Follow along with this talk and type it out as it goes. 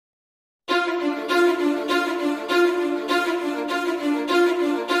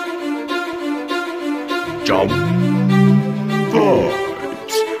Jump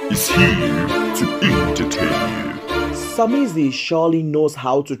Vibes is here to entertain you. Somizi surely knows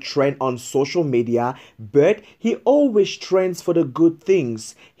how to trend on social media, but he always trends for the good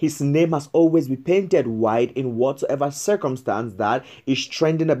things. His name has always been painted white in whatsoever circumstance that is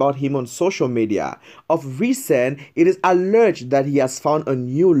trending about him on social media. Of recent, it is alleged that he has found a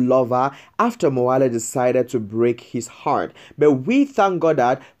new lover after Mohlala decided to break his heart. But we thank God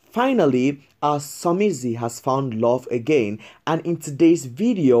that finally, our Somizi has found love again, and in today's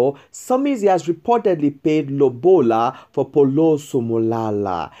video, Somizi has reportedly paid Lobola for Pholoso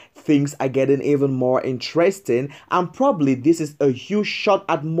Mohlala. Things are getting even more interesting, and probably this is a huge shot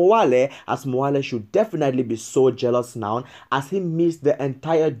at Mohlala, as Mohlala should definitely be so jealous now as he missed the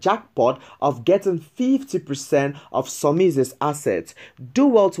entire jackpot of getting 50% of Somizi's assets. Do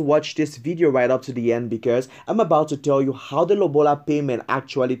well to watch this video right up to the end, because I'm about to tell you how the Lobola payment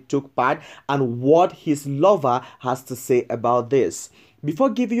actually took part and what his lover has to say about this. Before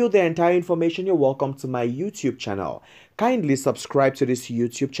giving you the entire information, you're welcome to my YouTube channel. Kindly subscribe to this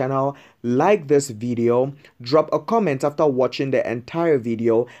YouTube channel, like this video, drop a comment after watching the entire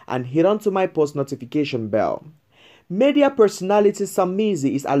video, and hit on to my post notification bell. Media personality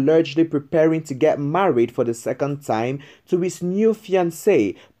Somizi is allegedly preparing to get married for the second time to his new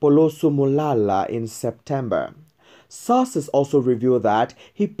fiancée, Pholoso Mohlala, in September. Sources also reveal that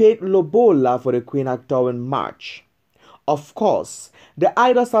he paid Lobola for the Queen actor in March. Of course, the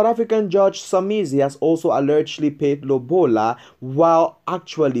idol South African judge Somizi has also allegedly paid Lobola while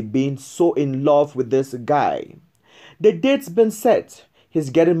actually being so in love with this guy. The date's been set. He's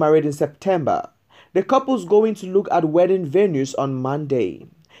getting married in September. The couple's going to look at wedding venues on Monday,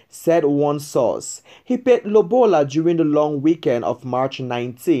 said one source. He paid Lobola during the long weekend of March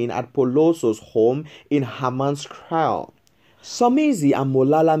 19 at Pholoso's home in Hammanskraal. Somizi and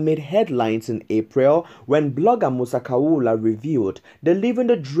Mohlala made headlines in April when blogger Musa Kawula revealed the Living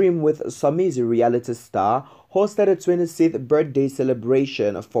the Dream with Somizi reality star hosted a 26th birthday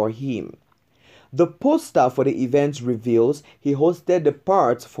celebration for him. The poster for the event reveals he hosted the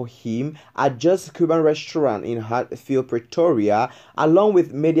part for him at Just Cuban restaurant in Hartfield, Pretoria, along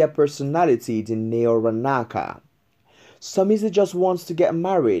with media personality Dineo Ranaka. Somizi just wants to get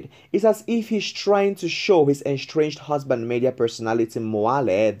married. It's as if he's trying to show his estranged husband, media personality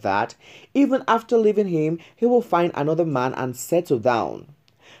Mohlala, that even after leaving him, he will find another man and settle down.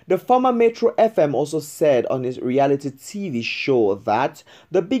 The former Metro FM also said on his reality TV show that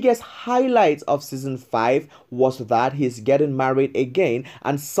the biggest highlight of season 5 was that he's getting married again,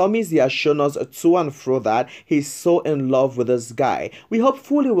 and Somizi has shown us to and fro that he's so in love with this guy. We hope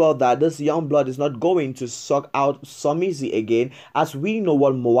fully well that this young blood is not going to suck out Somizi again, as we know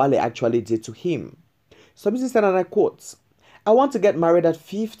what Mohlala actually did to him. Somizi said, and I quote, "I want to get married at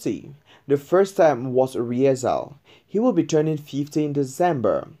 50. The first time was a rehearsal. He will be turning 50 in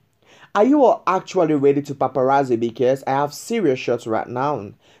December. Are you all actually ready to paparazzi, because I have serious shots right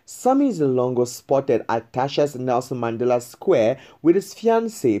now?" Somizi Longo spotted at Tasha's Nelson Mandela Square with his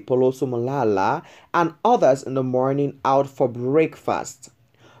fiancée Pholoso Mohlala and others in the morning out for breakfast.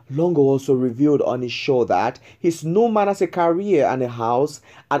 Longo also revealed on his show that his new man has a career and a house,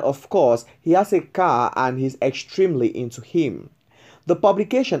 and of course he has a car and he's extremely into him. The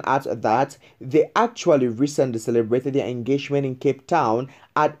publication adds that they actually recently celebrated their engagement in Cape Town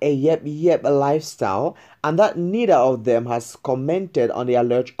at a Yep lifestyle, and that neither of them has commented on the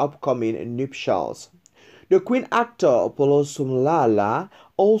alleged upcoming nuptials. The Queen actor Pholoso Mohlala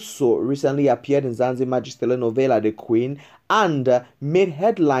also recently appeared in Zanzibar's telenovela The Queen and made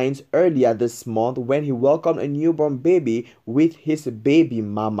headlines earlier this month when he welcomed a newborn baby with his baby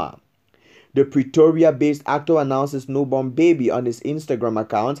mama. The Pretoria-based actor announced his newborn baby on his Instagram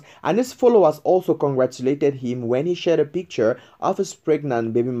account, and his followers also congratulated him when he shared a picture of his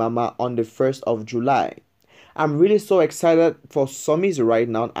pregnant baby mama on the 1st of July. I'm really so excited for Somizi right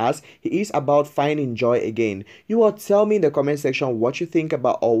now, as he is about finding joy again. You all tell me in the comment section what you think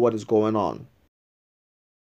about all what is going on.